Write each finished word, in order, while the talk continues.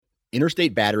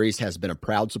Interstate Batteries has been a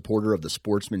proud supporter of the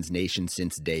Sportsman's Nation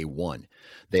since day one.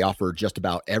 They offer just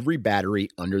about every battery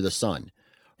under the sun,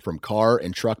 from car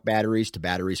and truck batteries to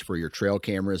batteries for your trail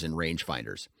cameras and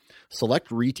rangefinders.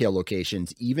 Select retail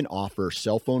locations even offer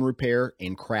cell phone repair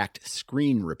and cracked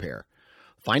screen repair.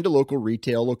 Find a local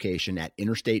retail location at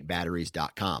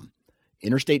interstatebatteries.com.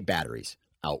 Interstate Batteries,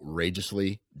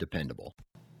 outrageously dependable.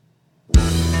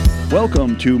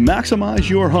 Welcome to Maximize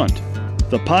Your Hunt,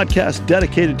 the podcast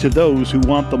dedicated to those who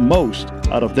want the most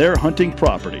out of their hunting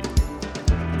property.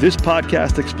 This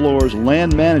podcast explores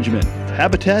land management,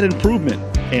 habitat improvement,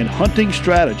 and hunting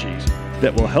strategies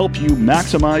that will help you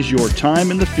maximize your time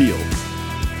in the field.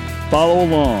 Follow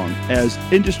along as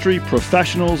industry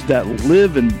professionals that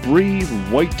live and breathe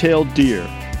white-tailed deer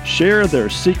share their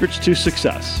secrets to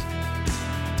success.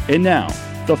 And now,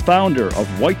 the founder of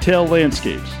Whitetail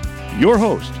Landscapes, your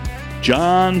host,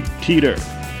 John Teeter.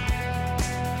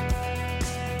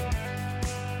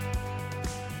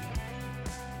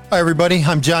 Hi, everybody.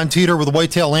 I'm John Teeter with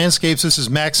Whitetail Landscapes. This is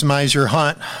Maximize Your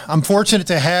Hunt. I'm fortunate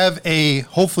to have a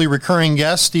hopefully recurring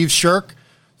guest, Steve Shirk.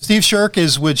 Steve Shirk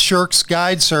is with Shirk's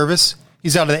Guide Service.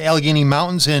 He's out of the Allegheny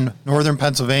Mountains in northern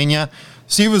Pennsylvania.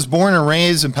 Steve was born and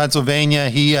raised in Pennsylvania.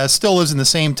 He still lives in the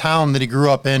same town that he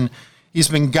grew up in. He's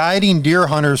been guiding deer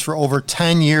hunters for over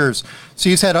 10 years. So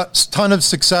he's had a ton of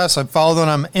success. I've followed him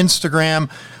on Instagram.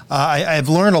 I've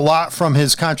learned a lot from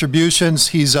his contributions.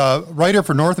 He's a writer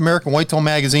for North American Whitetail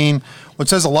Magazine, which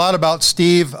says a lot about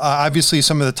Steve. Obviously,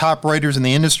 some of the top writers in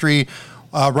the industry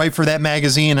write for that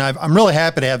magazine. I'm really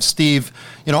happy to have Steve,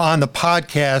 on the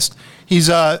podcast. He's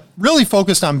really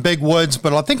focused on big woods,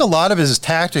 but I think a lot of his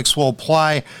tactics will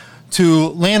apply to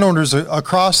landowners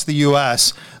across the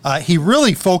U.S. He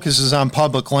really focuses on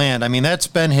public land. I mean, that's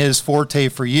been his forte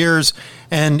for years,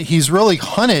 and he's really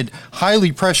hunted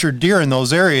highly pressured deer in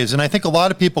those areas, and I think a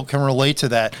lot of people can relate to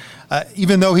that.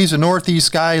 Even though he's a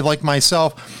Northeast guy like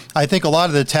myself, I think a lot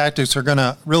of the tactics are going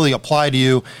to really apply to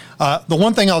you. The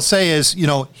one thing I'll say is,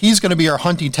 he's going to be our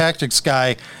hunting tactics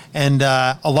guy, and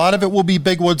a lot of it will be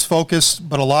big woods focused,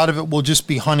 but a lot of it will just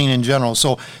be hunting in general.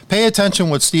 So pay attention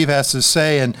what Steve has to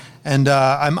say, and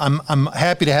I'm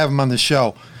happy to have him on the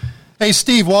show. Hey,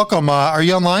 Steve, welcome. Are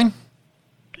you online?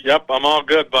 Yep, I'm all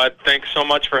good, bud. Thanks so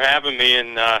much for having me,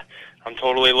 and I'm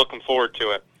totally looking forward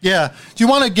to it. Yeah. Do you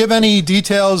want to give any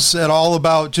details at all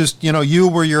about just, you,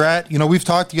 where you're at? We've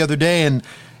talked the other day, and,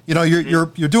 you're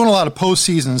doing a lot of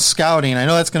postseason scouting. I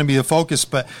know that's going to be the focus,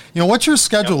 but, what's your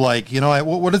schedule like?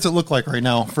 What does it look like right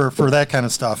now for that kind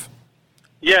of stuff?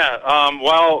 Yeah,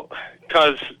 well,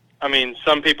 because,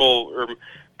 some people, or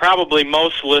probably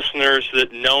most listeners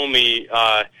that know me,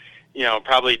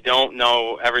 probably don't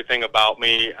know everything about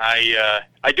me.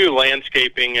 I do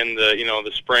landscaping in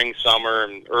the spring, summer,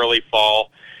 and early fall.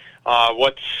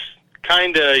 What's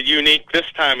kind of unique this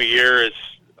time of year is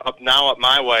up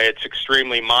my way, it's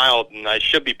extremely mild, and I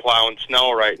should be plowing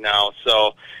snow right now.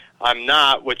 So I'm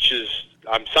not, which is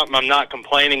something I'm not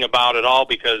complaining about at all,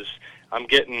 because I'm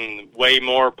getting way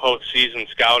more postseason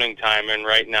scouting time in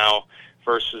right now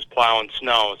versus plowing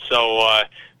snow. So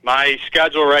my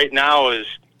schedule right now is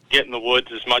get in the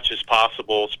woods as much as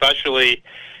possible. Especially,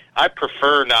 I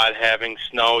prefer not having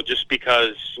snow, just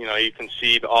because you can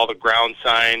see all the ground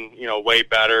sign way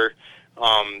better.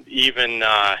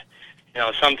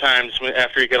 Sometimes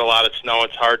after you get a lot of snow,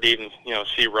 it's hard to even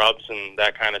see rubs and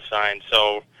that kind of sign.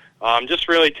 So I'm just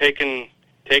really taking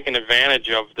advantage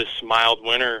of this mild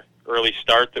winter early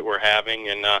start that we're having,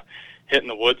 and hitting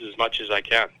the woods as much as I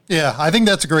can. Yeah, I think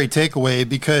that's a great takeaway,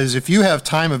 because if you have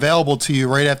time available to you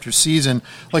right after season,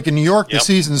 like in New York, the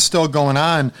season's still going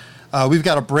on. We've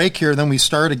got a break here, then we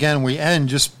start again. We end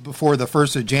just before the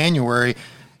 1st of January.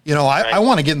 I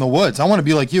want to get in the woods. I want to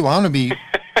be like you. I want to be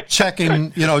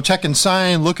checking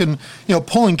sign, looking,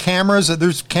 pulling cameras.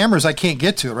 There's cameras I can't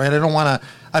get to, right? I don't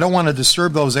want to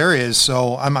disturb those areas.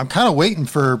 So I'm kind of waiting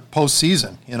for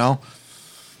postseason,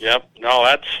 Yep. No,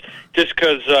 that's just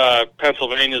because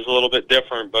Pennsylvania is a little bit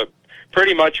different, but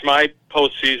pretty much my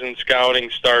postseason scouting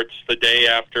starts the day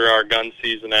after our gun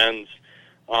season ends.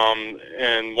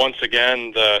 And once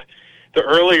again, the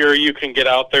earlier you can get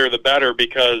out there, the better,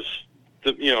 because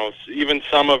even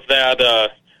some of that, a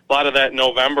lot of that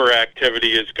November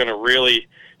activity is going to really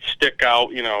stick out.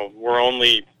 We're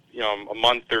only a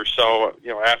month or so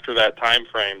after that time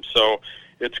frame, so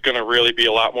it's going to really be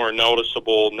a lot more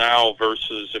noticeable now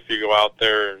versus if you go out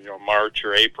there, March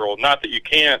or April. Not that you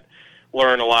can't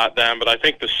learn a lot then, but I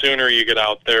think the sooner you get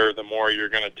out there, the more you're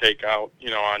going to take out,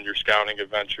 on your scouting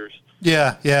adventures.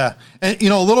 Yeah, yeah. And,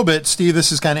 a little bit, Steve,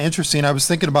 this is kind of interesting. I was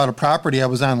thinking about a property I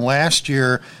was on last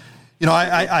year.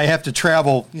 I have to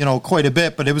travel, quite a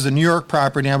bit, but it was a New York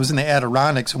property. I was in the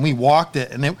Adirondacks, and we walked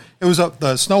it, and it was up.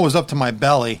 The snow was up to my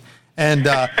belly, and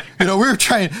I'm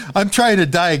trying to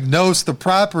diagnose the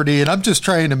property, and I'm just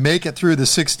trying to make it through the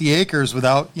 60 acres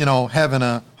without having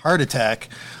a heart attack.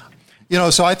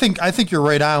 So I think you're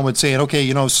right on with saying, okay,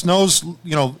 snow's,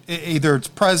 either it's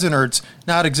present or it's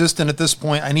not existent at this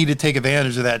point. I need to take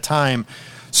advantage of that time.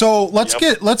 So let's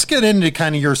get into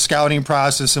kind of your scouting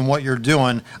process and what you're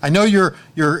doing. I know you're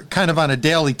kind of on a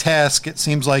daily task. It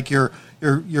seems like you've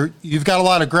got a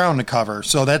lot of ground to cover.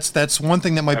 So that's one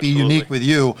thing that might Absolutely. be unique with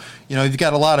you. You've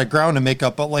got a lot of ground to make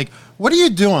up. But what are you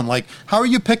doing? How are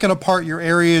you picking apart your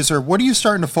areas, or what are you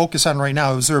starting to focus on right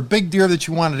now? Is there a big deer that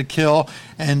you wanted to kill,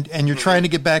 and you're trying to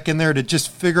get back in there to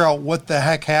just figure out what the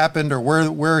heck happened, or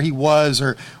where he was,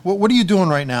 or what are you doing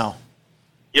right now?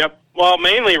 Yep. Well,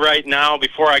 mainly right now,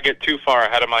 before I get too far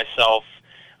ahead of myself,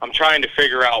 I'm trying to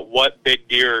figure out what big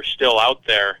deer are still out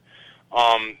there.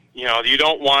 You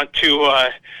don't want to,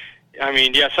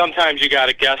 sometimes you got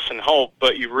to guess and hope,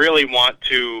 but you really want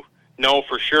to know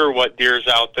for sure what deer's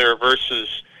out there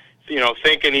versus,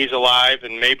 thinking he's alive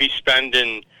and maybe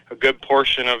spending a good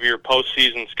portion of your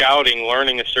postseason scouting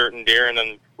learning a certain deer and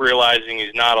then realizing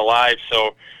he's not alive.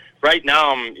 So right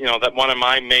now, that one of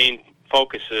my main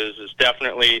focuses is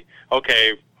definitely,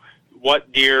 okay,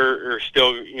 what deer are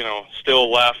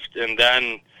still left, and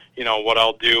then, what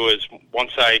I'll do is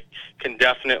once I can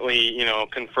definitely,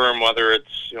 confirm whether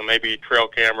it's, maybe trail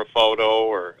camera photo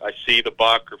or I see the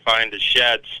buck or find the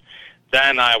sheds,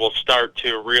 then I will start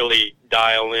to really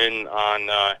dial in on,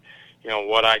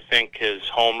 what I think his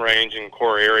home range and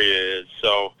core area is.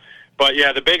 So, but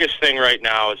yeah, the biggest thing right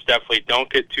now is definitely don't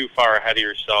get too far ahead of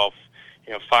yourself.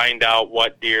 Find out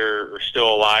what deer are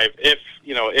still alive if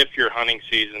your hunting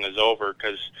season is over.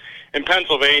 Because in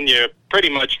Pennsylvania, pretty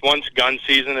much once gun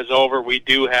season is over, we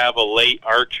do have a late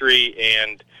archery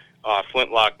and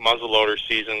flintlock muzzleloader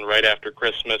season right after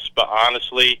Christmas. But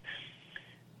honestly,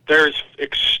 there's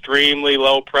extremely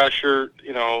low pressure.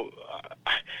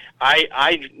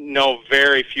 I know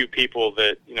very few people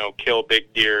that, kill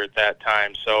big deer at that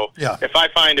time. So yeah. If I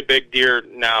find a big deer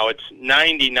now, it's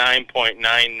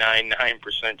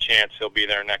 99.999% chance he'll be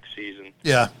there next season.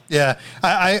 Yeah.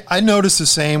 I noticed the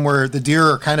same, where the deer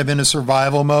are kind of in a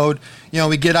survival mode.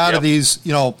 We get out of these,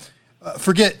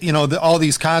 forget, all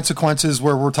these consequences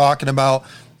where we're talking about,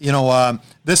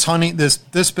 this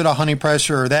bit of hunting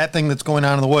pressure or that thing that's going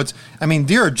on in the woods. I mean,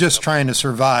 deer are just trying to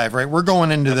survive, right? We're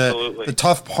going into the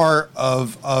tough part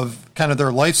of kind of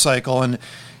their life cycle. And,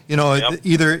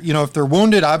 either, if they're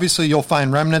wounded, obviously you'll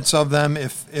find remnants of them.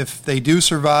 If they do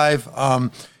survive,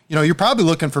 you're probably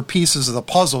looking for pieces of the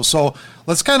puzzle. So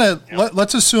let's kind of,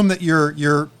 let's assume that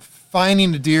you're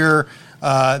finding a deer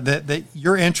that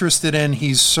you're interested in.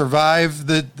 He's survived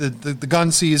the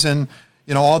gun season,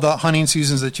 all the hunting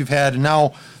seasons that you've had. And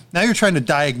now you're trying to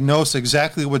diagnose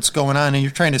exactly what's going on, and you're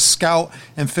trying to scout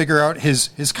and figure out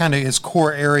his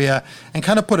core area and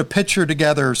kind of put a picture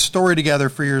together, story together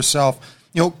for yourself,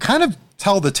 kind of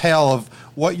tell the tale of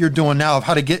what you're doing now, of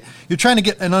you're trying to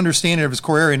get an understanding of his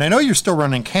core area. And I know you're still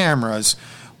running cameras,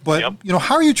 but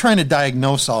how are you trying to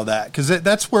diagnose all that? Because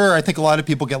that's where I think a lot of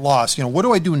people get lost. What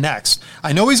do I do next?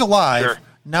 I know he's alive. Sure.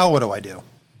 Now what do I do?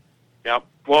 Yep.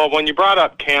 Well, when you brought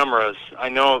up cameras, I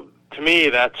know to me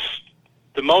that's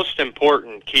the most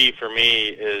important key for me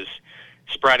is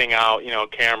spreading out,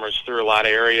 cameras through a lot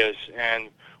of areas. And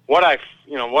what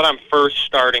I'm first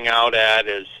starting out at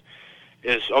is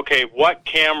okay, what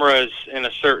cameras in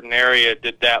a certain area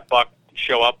did that buck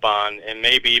show up on, and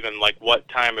maybe even what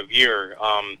time of year.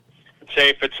 Say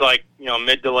if it's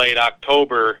mid to late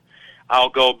October, I'll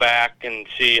go back and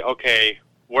see, okay,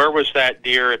 where was that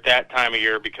deer at that time of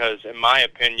year? Because in my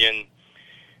opinion,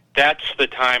 that's the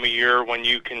time of year when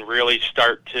you can really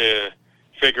start to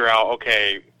figure out,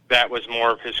 okay, that was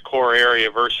more of his core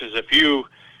area versus if you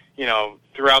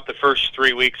throughout the first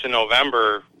 3 weeks in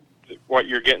November, what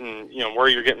you're getting, where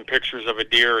you're getting pictures of a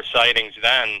deer or sightings,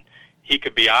 then he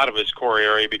could be out of his core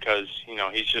area because,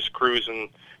 he's just cruising,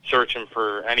 searching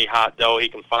for any hot doe he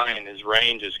can find. His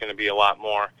range is going to be a lot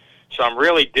more. So I'm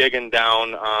really digging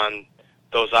down on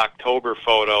those October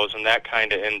photos and that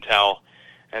kind of intel.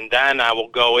 And then I will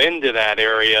go into that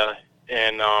area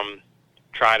and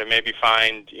try to maybe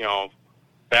find,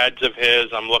 beds of his.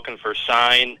 I'm looking for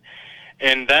sign.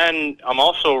 And then I'm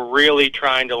also really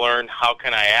trying to learn how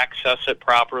can I access it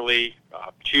properly,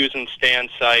 choosing stand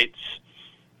sites,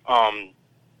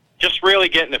 just really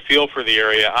getting a feel for the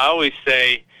area. I always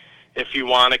say if you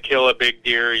want to kill a big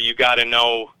deer, you got to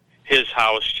know his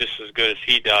house just as good as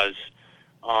he does.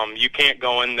 You can't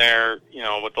go in there,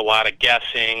 with a lot of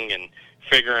guessing and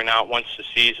figuring out once the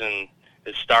season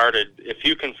is started. If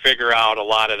you can figure out a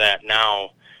lot of that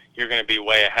now, you're going to be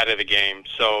way ahead of the game.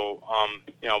 So,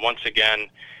 once again,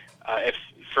 if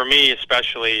for me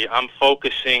especially, I'm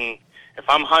focusing, if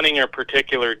I'm hunting a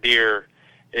particular deer,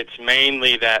 it's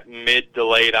mainly that mid to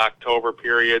late October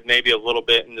period, maybe a little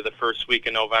bit into the first week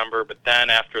of November, but then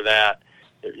after that,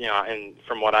 and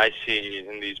from what I see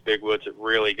in these big woods, it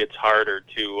really gets harder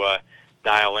to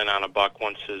dial in on a buck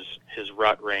once his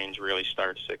rut range really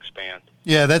starts to expand.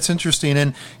 Yeah, that's interesting.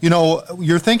 And,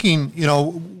 you're thinking,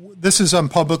 this is on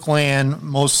public land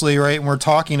mostly, right? And we're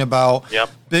talking about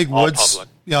big woods,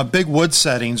 big wood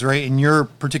settings, right? In your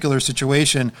particular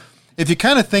situation, if you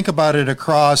kind of think about it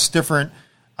across different,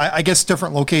 I guess,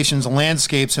 different locations,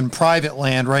 landscapes, and private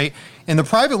land, right? In the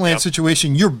private land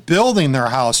situation, you're building their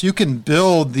house. You can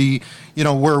build the,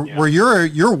 where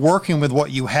you're working with what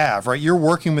you have, right? You're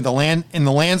working with the land in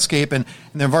the landscape and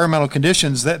the environmental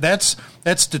conditions.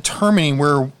 That's determining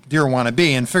where deer want to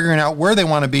be, and figuring out where they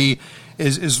want to be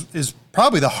is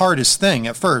probably the hardest thing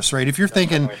at first, right? If you're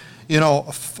thinking, a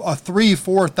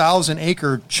 3,000-4,000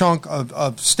 acre chunk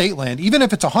of state land, even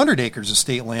if it's 100 acres of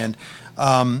state land,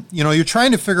 you're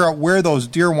trying to figure out where those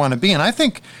deer want to be. And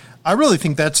I really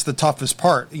think that's the toughest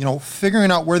part,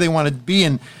 figuring out where they want to be.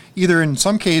 And either in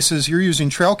some cases you're using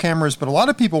trail cameras, but a lot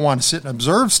of people want to sit and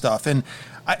observe stuff. And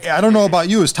I don't know about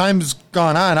you, as time's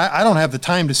gone on, I don't have the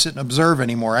time to sit and observe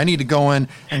anymore. I need to go in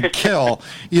and kill,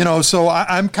 so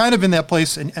I'm kind of in that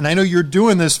place. And I know you're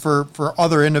doing this for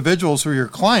other individuals who are your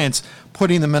clients,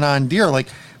 putting them in on deer. Like,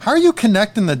 how are you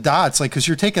connecting the dots? Like, because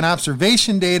you're taking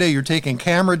observation data, you're taking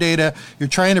camera data, you're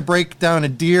trying to break down a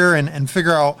deer and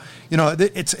figure out,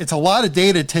 it's a lot of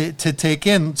data to take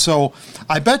in. So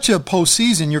I bet you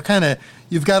postseason,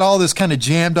 you've got all this kind of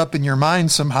jammed up in your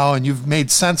mind somehow, and you've made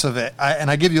sense of it.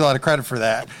 And I give you a lot of credit for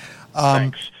that.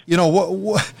 Thanks.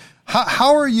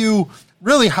 How are you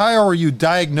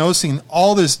diagnosing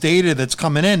all this data that's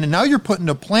coming in? And now you're putting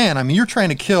a plan. I mean, you're trying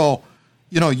to kill,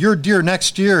 your deer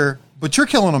next year, but you're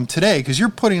killing them today because you're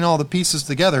putting all the pieces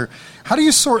together. How do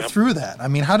you sort through that? I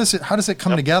mean, how does it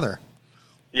come together?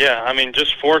 Yeah, I mean,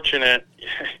 just fortunate,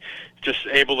 just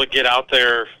able to get out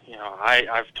there.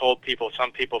 I've told people,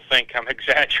 some people think I'm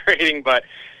exaggerating, but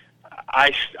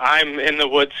I'm in the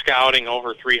woods scouting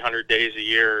over 300 days a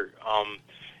year.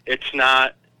 It's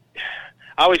not,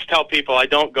 I always tell people I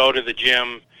don't go to the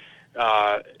gym.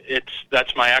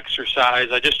 That's my exercise.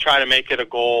 I just try to make it a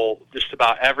goal just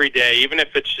about every day, even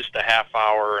if it's just a half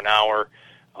hour or an hour,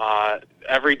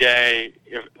 every day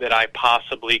that I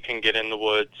possibly can get in the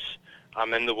woods.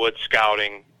 I'm in the woods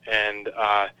scouting, and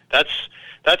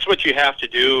that's what you have to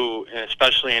do, and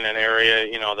especially in an area,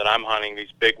 that I'm hunting,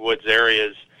 these big woods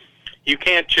areas. You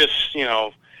can't just,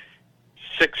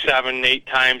 6, 7, 8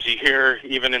 times a year,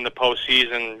 even in the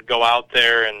postseason, go out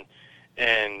there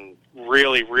and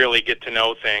really, really get to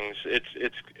know things.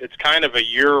 It's kind of a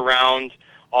year-round,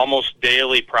 almost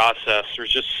daily process.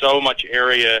 There's just so much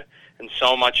area and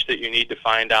so much that you need to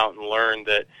find out and learn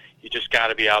that you just got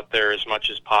to be out there as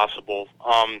much as possible.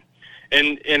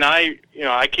 And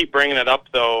I keep bringing it up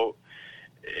though.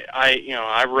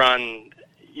 I run,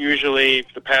 usually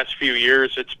the past few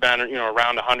years it's been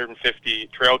around 150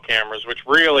 trail cameras, which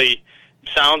really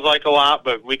sounds like a lot,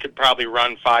 but we could probably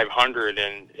run 500,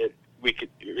 and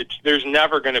there's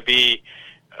never going to be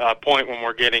a point when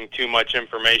we're getting too much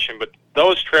information. But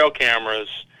those trail cameras,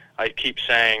 I keep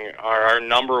saying, are our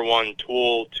number one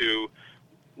tool to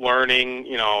learning,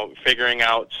 figuring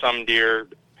out some deer.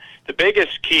 The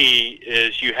biggest key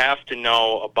is you have to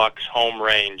know a buck's home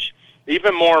range.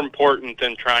 Even more important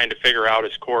than trying to figure out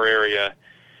his core area,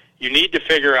 you need to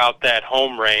figure out that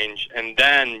home range, and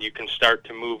then you can start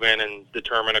to move in and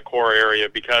determine a core area.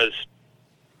 Because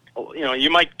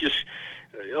you might just,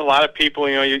 a lot of people,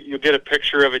 you get a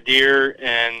picture of a deer,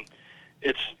 and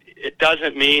it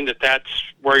doesn't mean that that's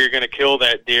where you're going to kill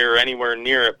that deer or anywhere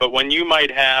near it. But when you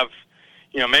might have,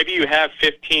 maybe you have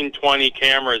 15, 20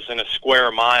 cameras in a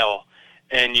square mile,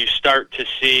 and you start to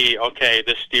see, okay,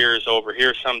 this deer is over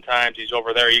here sometimes, he's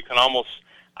over there. You can almost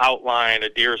outline a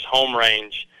deer's home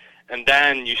range, and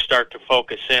then you start to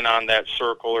focus in on that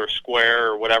circle or square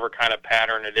or whatever kind of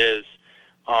pattern it is.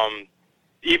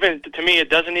 Even to me, it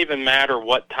doesn't even matter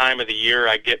what time of the year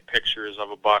I get pictures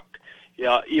of a buck.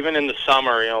 Even in the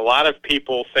summer, a lot of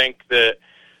people think that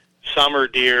summer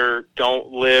deer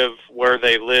don't live where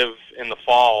they live in the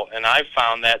fall, and I've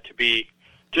found that to be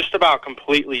just about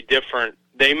completely different.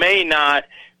 They may not,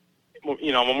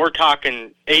 when we're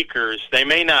talking acres, they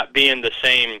may not be in the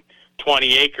same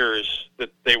 20 acres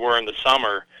that they were in the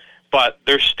summer, but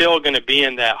they're still going to be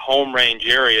in that home range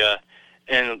area.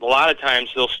 And a lot of times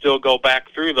they'll still go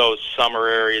back through those summer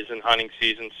areas in hunting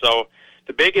season. So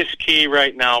the biggest key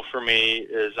right now for me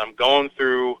is I'm going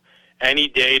through any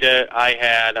data I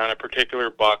had on a particular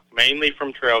buck, mainly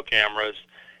from trail cameras,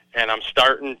 and I'm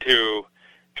starting to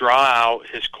draw out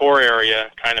his core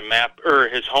area, kind of map, or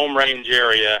his home range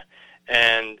area,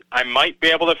 and I might be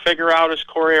able to figure out his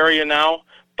core area now,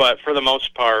 but for the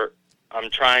most part, I'm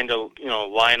trying to,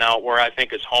 line out where I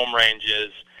think his home range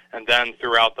is, and then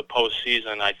throughout the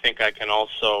postseason, I think I can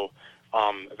also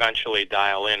eventually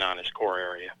dial in on his core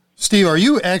area. Steve, are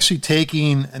you actually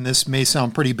taking, and this may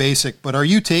sound pretty basic, but are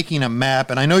you taking a map,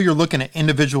 and I know you're looking at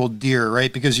individual deer,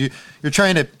 right? Because you're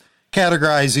trying to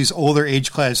categorize these older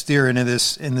age class deer into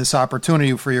this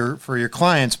opportunity for your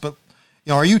clients, but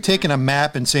are you taking a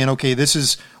map and saying, okay, this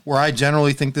is where I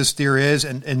generally think this deer is,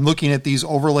 and looking at these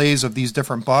overlays of these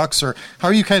different bucks, or how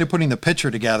are you kind of putting the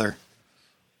picture together?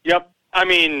 Yep. I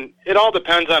mean, it all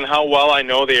depends on how well I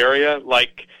know the area.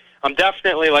 Like, I'm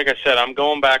definitely, like I said, I'm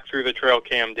going back through the trail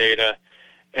cam data,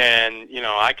 and,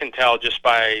 I can tell just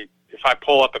by, if I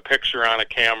pull up a picture on a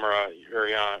camera, or,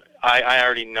 I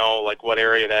already know, like, what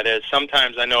area that is.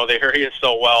 Sometimes I know the area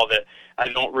so well that I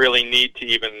don't really need to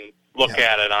even look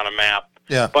at it on a map.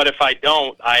 Yeah. But if I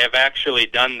don't, I have actually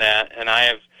done that, and I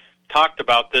have talked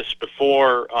about this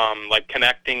before, like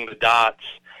connecting the dots.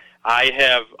 I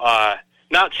have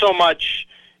not so much.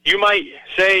 You might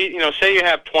say, say you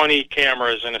have 20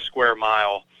 cameras in a square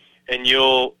mile, and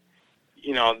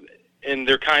and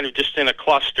they're kind of just in a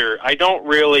cluster. I don't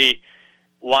really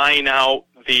line out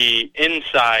the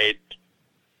inside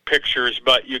pictures,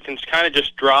 but you can kind of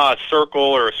just draw a circle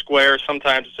or a square.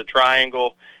 Sometimes it's a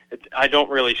triangle. I don't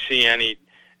really see any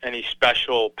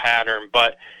special pattern,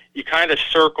 but you kind of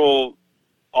circle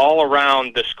all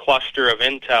around this cluster of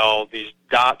intel, these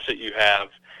dots that you have,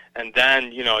 and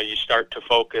then, you start to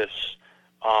focus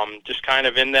just kind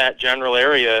of in that general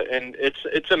area. And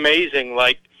it's amazing.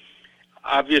 Like,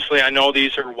 obviously I know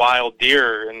these are wild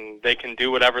deer and they can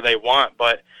do whatever they want,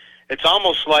 but it's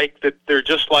almost like that they're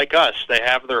just like us. They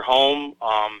have their home.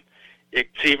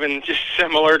 It's even just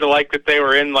similar to like that they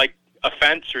were in like a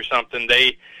fence or something.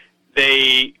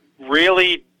 They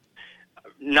really,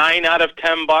 9 out of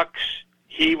 10 bucks,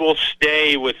 he will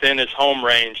stay within his home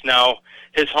range. Now,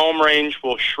 his home range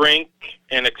will shrink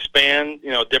and expand,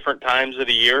 different times of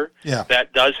the year. Yeah.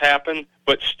 That does happen,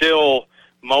 but still,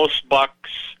 most bucks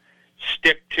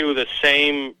stick to the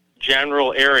same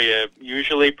general area,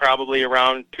 usually probably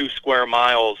around 2 square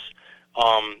miles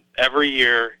every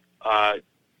year.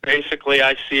 Basically,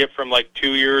 I see it from like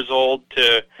 2 years old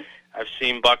to I've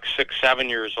seen bucks 6, 7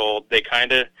 years old. They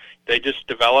just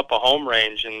develop a home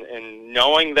range, and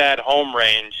knowing that home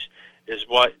range is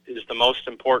what is the most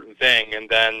important thing. And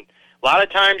then a lot of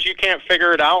times you can't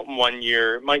figure it out in 1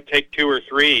 year. It might take 2 or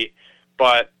 3,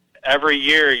 but every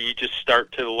year you just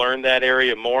start to learn that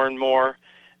area more and more,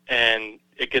 and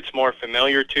it gets more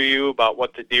familiar to you about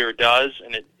what the deer does,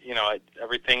 and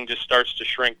everything just starts to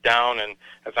shrink down, and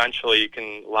eventually you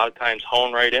can a lot of times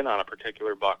hone right in on a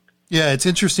particular buck. Yeah, it's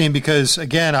interesting because,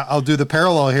 again, I'll do the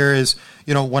parallel here is,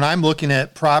 when I'm looking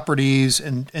at properties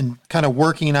and kind of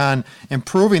working on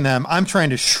improving them, I'm trying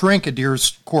to shrink a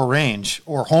deer's core range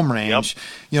or home range,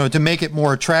 to make it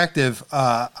more attractive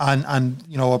on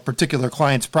a particular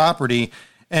client's property.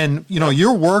 And,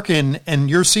 you're working and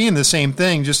you're seeing the same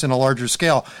thing just in a larger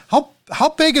scale. How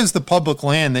big is the public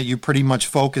land that you pretty much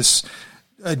focus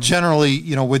generally,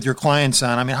 with your clients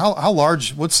on? I mean, how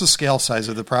large, what's the scale size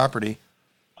of the property?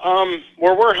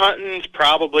 Where we're hunting is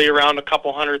probably around a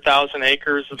couple 100,000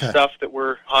 acres of stuff that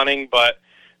we're hunting, but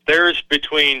there's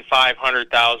between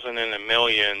 500,000 and 1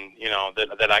 million,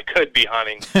 that I could be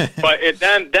hunting. But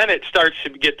then it starts to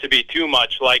get to be too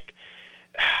much. Like,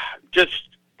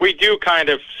 we do kind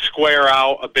of square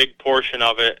out a big portion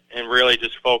of it and really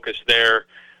just focus there,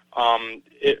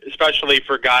 especially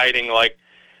for guiding. Like,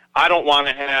 I don't want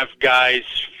to have guys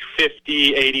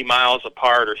 50, 80 miles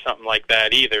apart or something like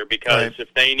that either, because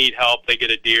if they need help, they get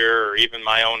a deer, or even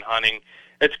my own hunting,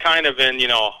 it's kind of in,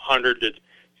 100 to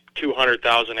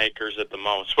 200,000 acres at the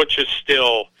most, which is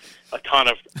still a ton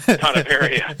of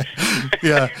area.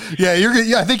 Yeah.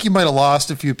 I think you might have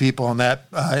lost a few people in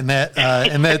that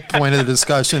point of the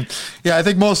discussion. Yeah, I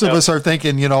think most of us are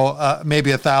thinking, maybe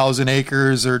 1,000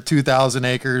 acres or 2,000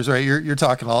 acres, right? You're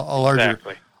talking a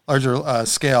larger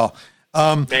scale.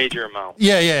 Major amount.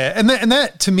 Yeah. And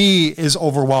that to me is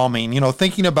overwhelming,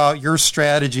 thinking about your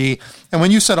strategy. And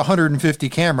when you said 150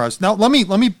 cameras, now let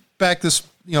me back this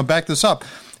up.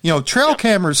 Trail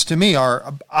cameras to me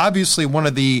are obviously one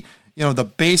of the, the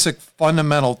basic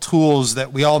fundamental tools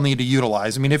that we all need to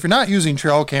utilize. I mean, if you're not using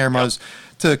trail cameras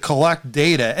to collect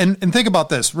data. And think about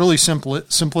this really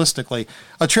simplistically.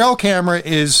 A trail camera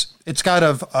it's got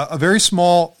a very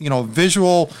small,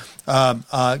 visual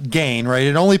gain, right?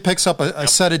 It only picks up a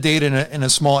set of data in a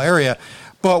small area.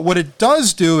 But what it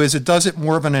does do is it does it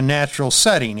more of in a natural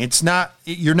setting.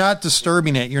 You're not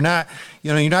disturbing it. You're not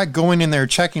going in there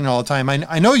checking all the time.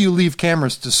 I know you leave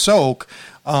cameras to soak,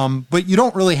 but you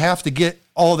don't really have to get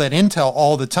all that intel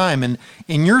all the time. And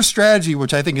in your strategy,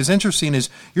 which I think is interesting, is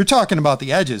you're talking about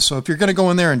the edges. So if you're going to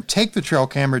go in there and take the trail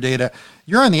camera data,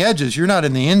 you're on the edges. You're not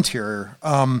in the interior,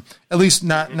 at least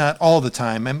not all the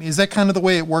time. I mean, is that kind of the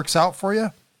way it works out for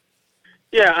you?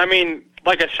 Yeah, I mean,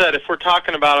 like I said, if we're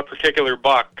talking about a particular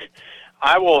buck,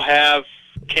 I will have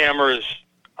cameras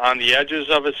on the edges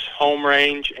of his home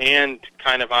range and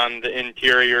kind of on the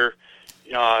interior,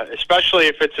 especially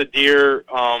if it's a deer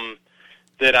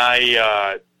that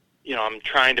I'm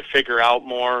trying to figure out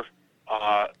more.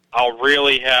 I'll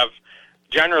really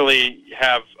generally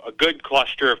have a good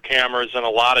cluster of cameras in a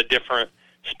lot of different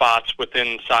spots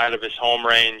inside of his home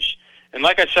range. And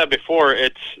like I said before,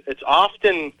 it's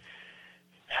often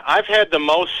I've had the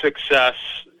most success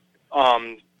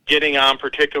getting on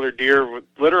particular deer with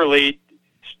literally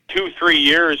 2-3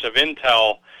 years of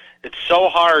intel. It's so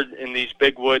hard in these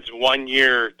big woods 1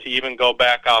 year to even go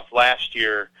back off last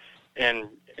year and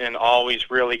always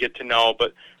really get to know.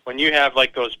 But when you have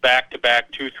like those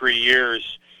back-to-back 2-3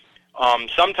 years,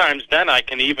 sometimes then I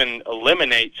can even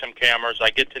eliminate some cameras. I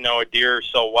get to know a deer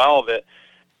so well that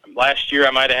last year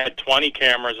I might have had 20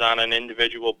 cameras on an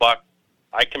individual buck.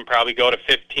 I can probably go to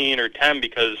 15 or 10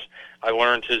 because I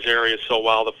learned his area so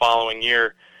well the following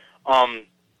year.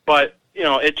 But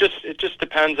it just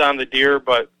depends on the deer.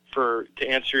 But to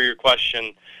answer your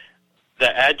question,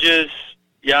 the edges,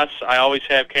 yes, I always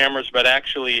have cameras, but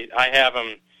actually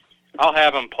I'll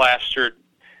have them plastered.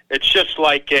 It's just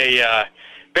like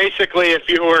basically if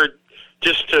you were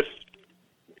just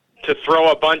to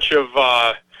throw a bunch of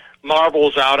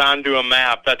marbles out onto a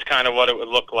map, that's kind of what it would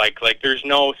look like. Like there's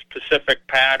no specific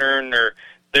pattern, or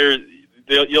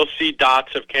you'll see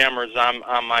dots of cameras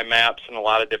on my maps in a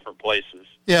lot of different places.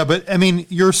 Yeah, but I mean,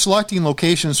 you're selecting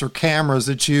locations for cameras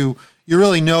that you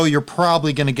really know you're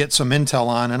probably going to get some intel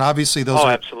on, and obviously those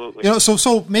are absolutely.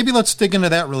 So maybe let's dig into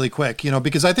that really quick,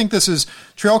 because I think this is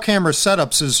trail camera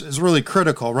setups is really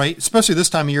critical, right? Especially this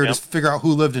time of year to figure out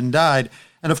who lived and died.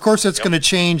 And of course, it's going to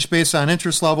change based on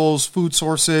interest levels, food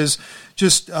sources,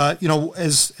 just, as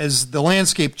the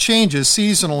landscape changes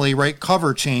seasonally, right?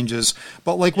 Cover changes.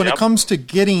 But like when it comes to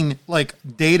getting like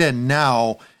data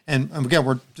now, and again,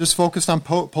 we're just focused on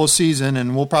postseason,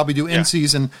 and we'll probably do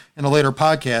in-season in a later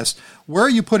podcast. Where are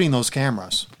you putting those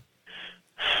cameras?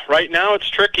 Right now it's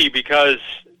tricky because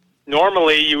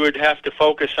normally you would have to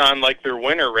focus on like their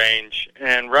winter range,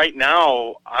 and right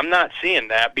now I'm not seeing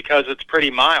that because it's pretty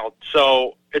mild.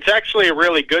 So it's actually a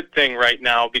really good thing right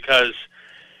now, because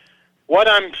where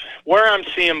I'm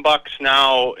seeing bucks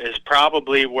now is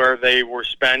probably where they were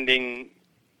spending,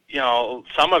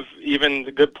 some of even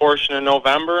the good portion of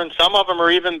November, and some of them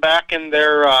are even back in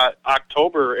their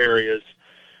October areas.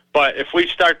 But if we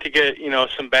start to get,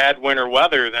 some bad winter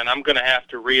weather, then I'm going to have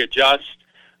to readjust,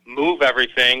 move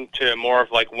everything to more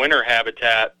of like winter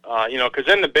habitat, because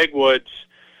in the big woods,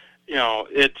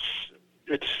 it's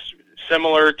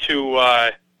similar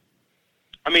to,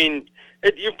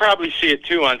 you probably see it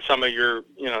too on some of your,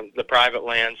 the private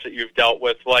lands that you've dealt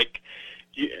with. Like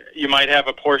you might have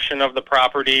a portion of the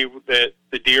property that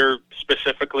the deer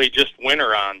specifically just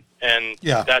winter on, and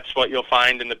that's what you'll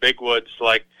find in the big woods.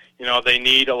 Like, they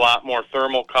need a lot more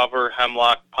thermal cover,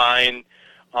 hemlock, pine.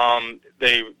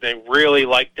 They really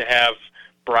like to have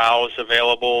browse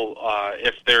available.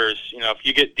 If there's, if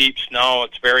you get deep snow,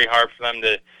 it's very hard for them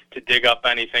to dig up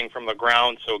anything from the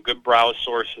ground. So good browse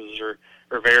sources are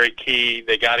very key.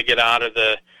 They got to get out of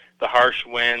the harsh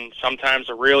wind. Sometimes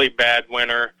a really bad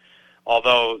winter,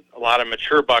 although a lot of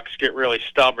mature bucks get really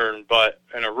stubborn, but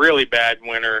in a really bad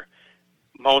winter,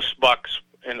 most bucks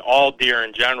and all deer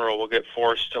in general will get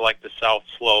forced to like the south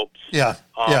slopes.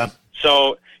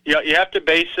 So you have to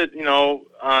base it,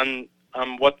 on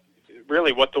what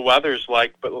the weather's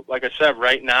like. But like I said,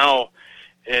 right now,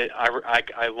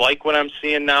 I like what I'm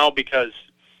seeing now, because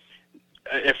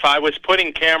if I was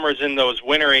putting cameras in those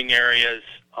wintering areas,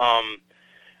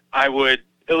 I would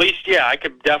at least, I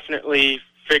could definitely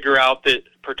figure out that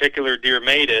particular deer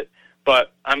made it.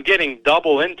 But I'm getting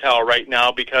double intel right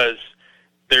now because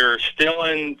they're still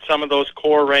in some of those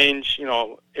core range,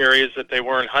 areas that they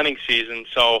were in hunting season.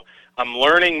 So I'm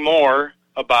learning more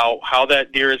about how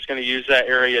that deer is going to use that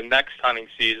area next hunting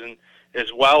season,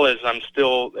 as well as I'm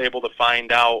still able to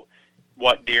find out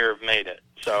what deer have made it.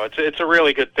 So it's a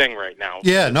really good thing right now.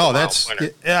 Yeah, no,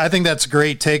 I think that's a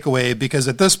great takeaway, because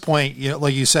at this point,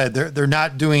 like you said, they're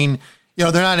not doing,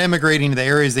 they're not immigrating to the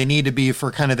areas they need to be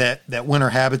for kind of that winter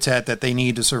habitat that they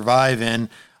need to survive in.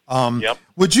 Yep.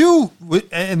 Would you,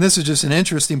 and this is just an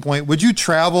interesting point, would you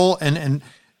travel and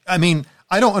I mean,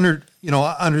 I don't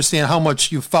understand how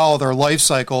much you follow their life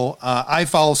cycle. I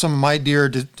follow some of my deer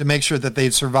to make sure that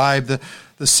they've survived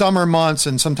the summer months,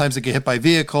 and sometimes they get hit by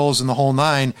vehicles and the whole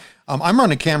nine. I'm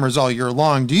running cameras all year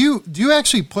long. Do you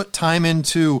actually put time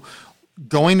into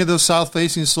going to those south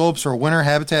facing slopes or winter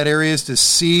habitat areas to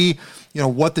see,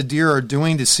 what the deer are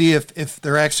doing, to see if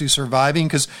they're actually surviving?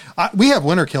 Because we have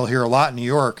winter kill here a lot in New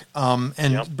York, and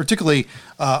Yep. particularly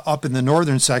up in the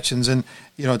northern sections. And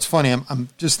it's funny. I'm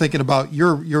just thinking about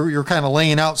you're kind of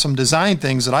laying out some design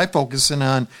things that I focus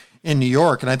on in New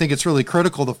York, and I think it's really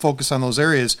critical to focus on those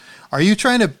areas. Are you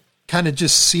trying to kind of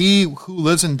just see who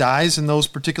lives and dies in those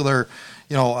particular,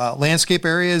 landscape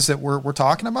areas that we're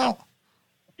talking about?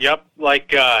 Yep.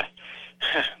 Like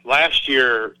last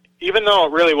year, even though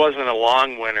it really wasn't a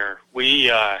long winter, we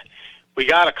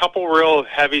got a couple real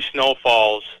heavy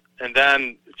snowfalls, and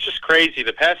then it's just crazy.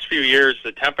 The past few years,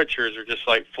 the temperatures are just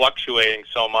like fluctuating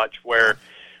so much, where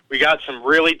we got some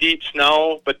really deep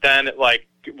snow, but then it like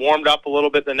warmed up a little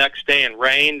bit the next day and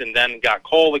rained, and then got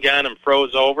cold again and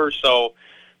froze over. So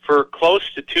for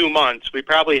close to 2 months, we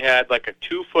probably had like a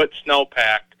 2-foot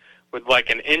snowpack with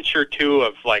like an inch or two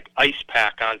of like ice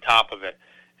pack on top of it.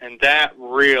 And that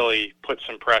really put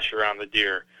some pressure on the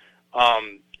deer.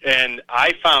 And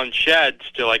I found sheds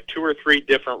to like 2 or 3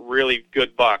 different really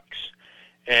good bucks.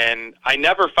 And I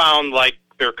never found like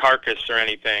their carcass or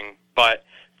anything, but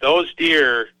those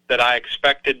deer that I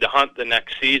expected to hunt the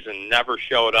next season never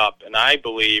showed up. And I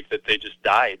believe that they just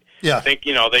died. Yeah. I think,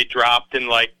 they dropped in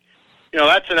like,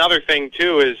 that's another thing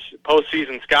too, is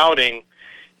postseason scouting.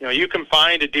 You can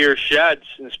find a deer sheds,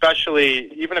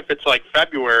 especially even if it's like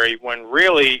February, when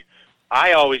really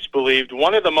I always believed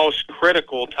one of the most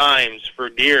critical times for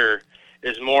deer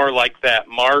is more like that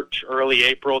March, early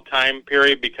April time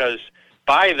period, because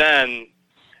by then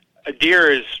a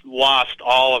deer has lost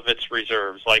all of its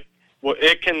reserves. Like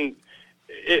even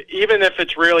if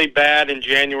it's really bad in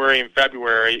January and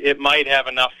February, it might have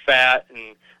enough fat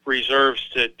and reserves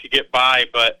to get by,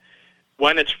 but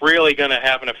when it's really going to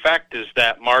have an effect is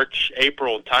that March,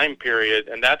 April time period,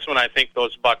 and that's when I think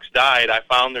those bucks died. I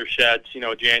found their sheds,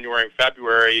 January and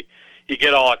February. You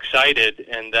get all excited,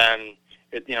 and then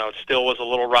it still was a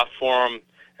little rough for them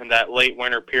in that late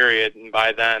winter period, and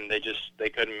by then they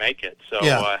couldn't make it. So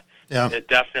it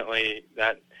definitely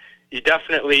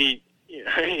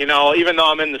even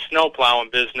though I'm in the snow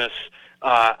plowing business,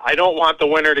 I don't want the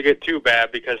winter to get too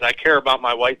bad, because I care about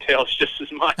my whitetails just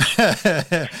as much.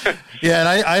 Yeah, and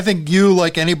I think you,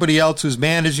 like anybody else who's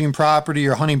managing property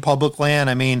or hunting public land,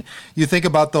 I mean, you think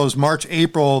about those March,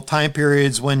 April time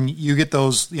periods when you get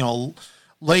those,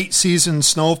 late season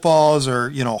snowfalls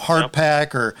or, hard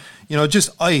pack or, just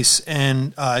ice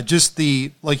and just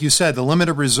like you said, the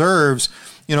limited reserves.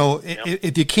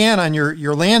 If you can on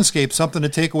your landscape, something to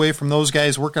take away from those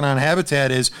guys working on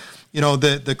habitat is,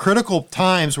 the critical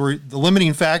times where the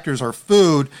limiting factors are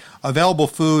food, available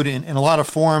food in a lot of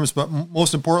forms, but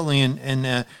most importantly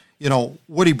in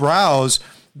woody browse.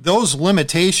 Those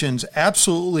limitations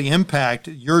absolutely impact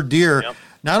your deer,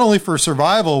 not only for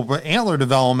survival, but antler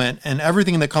development and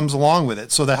everything that comes along with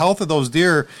it. So the health of those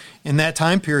deer in that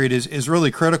time period is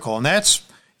really critical. And that's,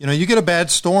 you get a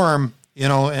bad storm,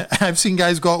 I've seen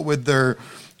guys go out with their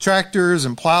tractors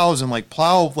and plows and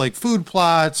plow food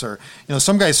plots, or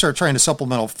some guys start trying to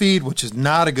supplemental feed, which is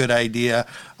not a good idea.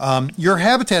 Your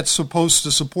habitat's supposed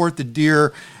to support the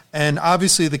deer, and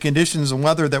obviously the conditions and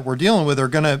weather that we're dealing with are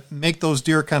going to make those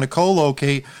deer kind of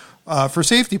co-locate for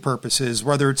safety purposes,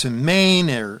 whether it's in Maine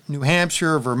or New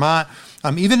Hampshire, Vermont,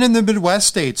 even in the Midwest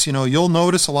states. You'll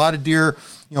notice a lot of deer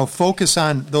focus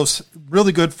on those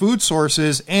really good food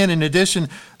sources, and in addition,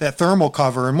 that thermal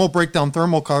cover. And we'll break down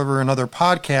thermal cover in other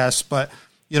podcasts, but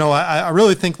I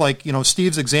really think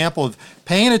Steve's example of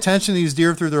paying attention to these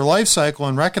deer through their life cycle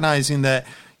and recognizing that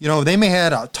they may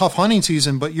have had a tough hunting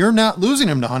season, but you're not losing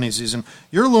them to hunting season.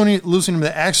 You're losing them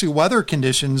to actually weather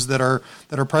conditions that are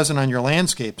present on your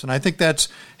landscapes. And I think that's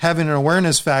having an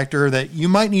awareness factor that you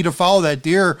might need to follow that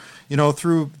deer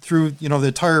through the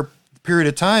entire period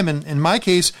of time. And in my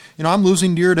case, I'm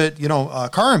losing deer to,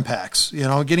 car impacts,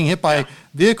 getting hit by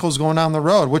vehicles going down the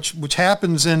road, which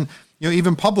happens in,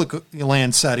 even public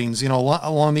land settings,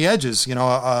 along the edges,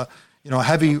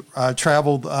 heavy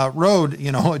traveled road,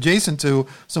 adjacent to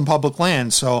some public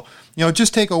land. So,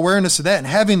 just take awareness of that and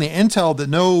having the intel to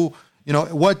know,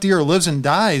 what deer lives and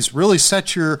dies really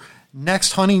sets your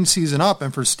next hunting season up.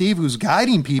 And for Steve, who's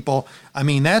guiding people, I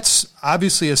mean, that's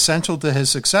obviously essential to his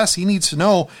success. He needs to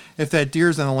know if that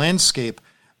deer's in the landscape.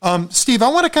 Steve, I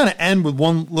want to kind of end with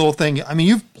one little thing. I mean,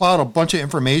 you've plowed a bunch of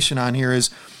information on here.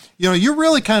 You're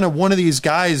really kind of one of these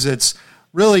guys that's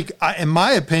really, in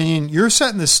my opinion, you're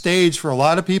setting the stage for a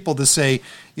lot of people to say,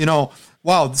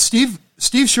 wow, Steve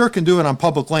Shirk can do it on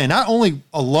public land, not only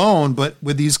alone, but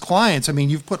with these clients. I mean,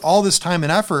 you've put all this time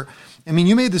and effort. I mean,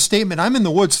 you made the statement, I'm in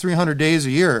the woods 300 days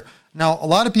a year. Now, a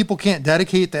lot of people can't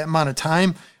dedicate that amount of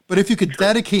time, but if you could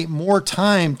dedicate more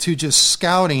time to just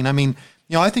scouting, I mean,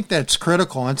 I think that's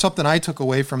critical. And something I took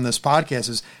away from this podcast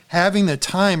is having the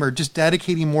time or just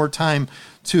dedicating more time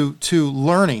to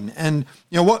learning. And,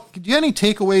 do you have any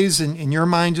takeaways in your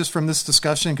mind just from this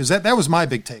discussion? Because that was my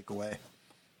big takeaway.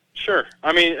 Sure.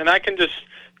 I mean, and I can just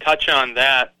touch on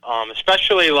that,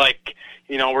 especially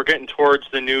we're getting towards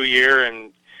the new year,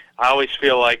 and I always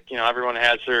feel like, everyone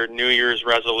has their New Year's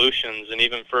resolutions, and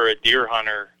even for a deer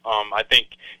hunter, I think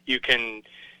you can,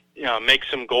 make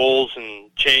some goals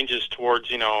and changes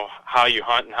towards, how you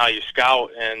hunt and how you scout.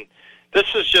 And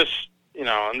this is just,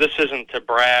 and this isn't to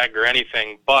brag or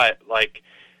anything, but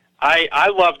I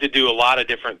love to do a lot of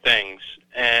different things.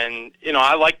 And,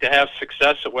 I like to have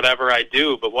success at whatever I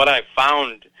do, but what I've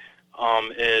found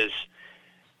is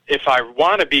if I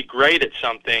want to be great at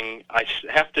something, I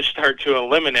have to start to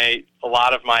eliminate a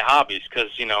lot of my hobbies because,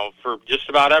 for just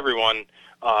about everyone,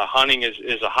 hunting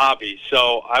is a hobby.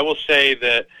 So I will say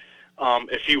that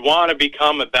if you want to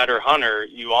become a better hunter,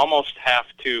 you almost have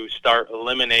to start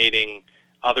eliminating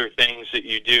other things that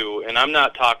you do. And I'm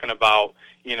not talking about,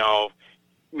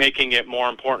 making it more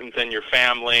important than your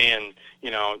family and,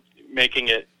 making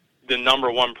it the number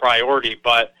one priority.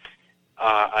 But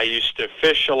I used to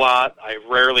fish a lot. I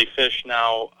rarely fish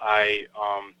now. I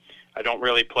don't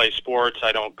really play sports.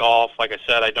 I don't golf. Like I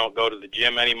said, I don't go to the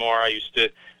gym anymore. I used to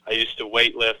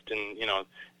weightlift and,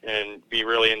 and be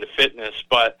really into fitness.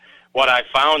 But what I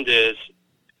found is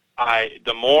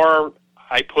the more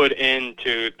I put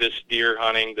into this deer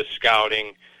hunting, the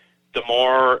scouting, the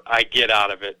more I get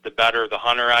out of it, the better the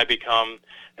hunter I become.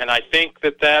 And I think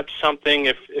that that's something,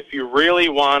 if you really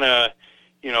want to,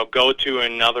 go to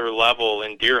another level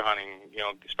in deer hunting,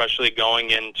 especially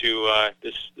going into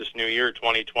this new year,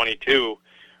 2022,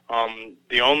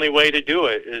 the only way to do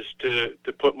it is to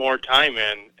put more time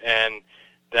in, and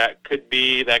that could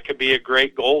be a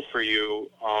great goal for you.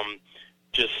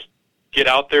 Just get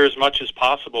out there as much as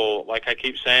possible. Like I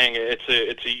keep saying,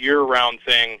 it's a year-round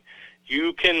thing.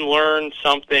 You can learn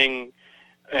something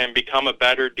and become a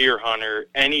better deer hunter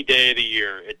any day of the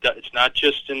year. It's not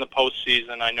just in the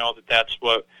postseason. I know that that's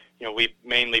what we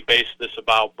mainly base this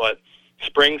about, but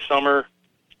spring, summer,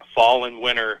 fall, and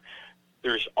winter,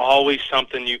 there's always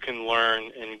something you can learn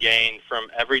and gain from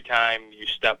every time you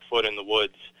step foot in the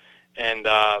woods. And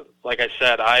like I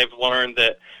said, I've learned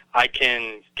that I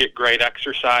can get great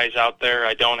exercise out there.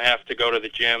 I don't have to go to the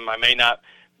gym. I may not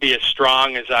be as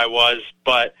strong as I was,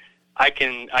 but I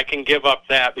can give up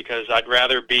that because I'd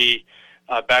rather be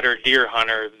a better deer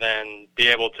hunter than be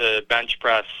able to bench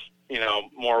press,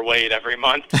 more weight every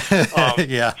month.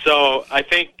 Yeah. So I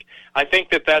think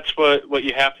that that's what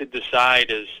you have to decide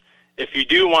is if you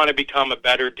do want to become a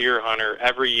better deer hunter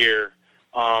every year,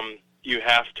 you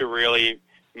have to really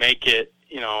make it,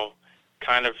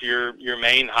 kind of your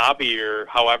main hobby or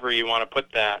however you want to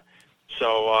put that.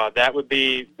 So that would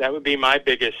be my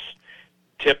biggest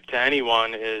tip to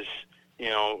anyone is,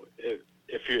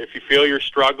 if you feel you're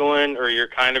struggling or you're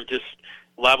kind of just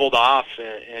leveled off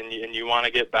and you want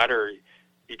to get better,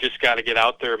 you just got to get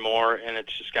out there more, and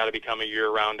it's just got to become a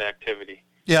year-round activity.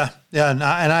 Yeah, and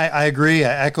I agree.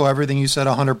 I echo everything you said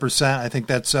 100%. I think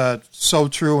that's so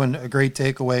true and a great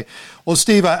takeaway. Well,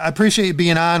 Steve, I appreciate you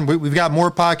being on. We've got more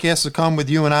podcasts to come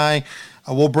with you and I.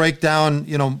 We'll break down,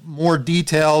 more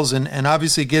details and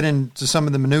obviously get into some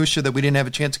of the minutia that we didn't have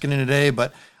a chance to get in today,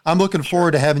 but I'm looking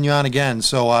forward to having you on again.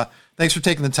 So thanks for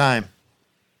taking the time.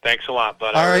 Thanks a lot,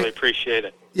 bud. I really appreciate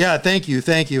it. Yeah, thank you.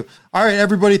 All right,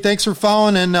 everybody, thanks for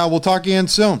following, and we'll talk again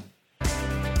soon.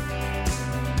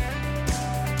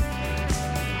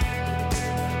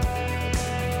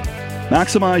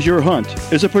 Maximize Your Hunt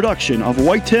is a production of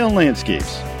Whitetail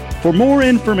Landscapes. For more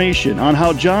information on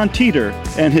how John Teeter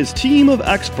and his team of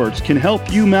experts can help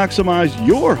you maximize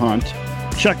your hunt,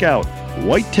 check out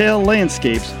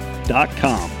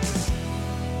whitetaillandscapes.com.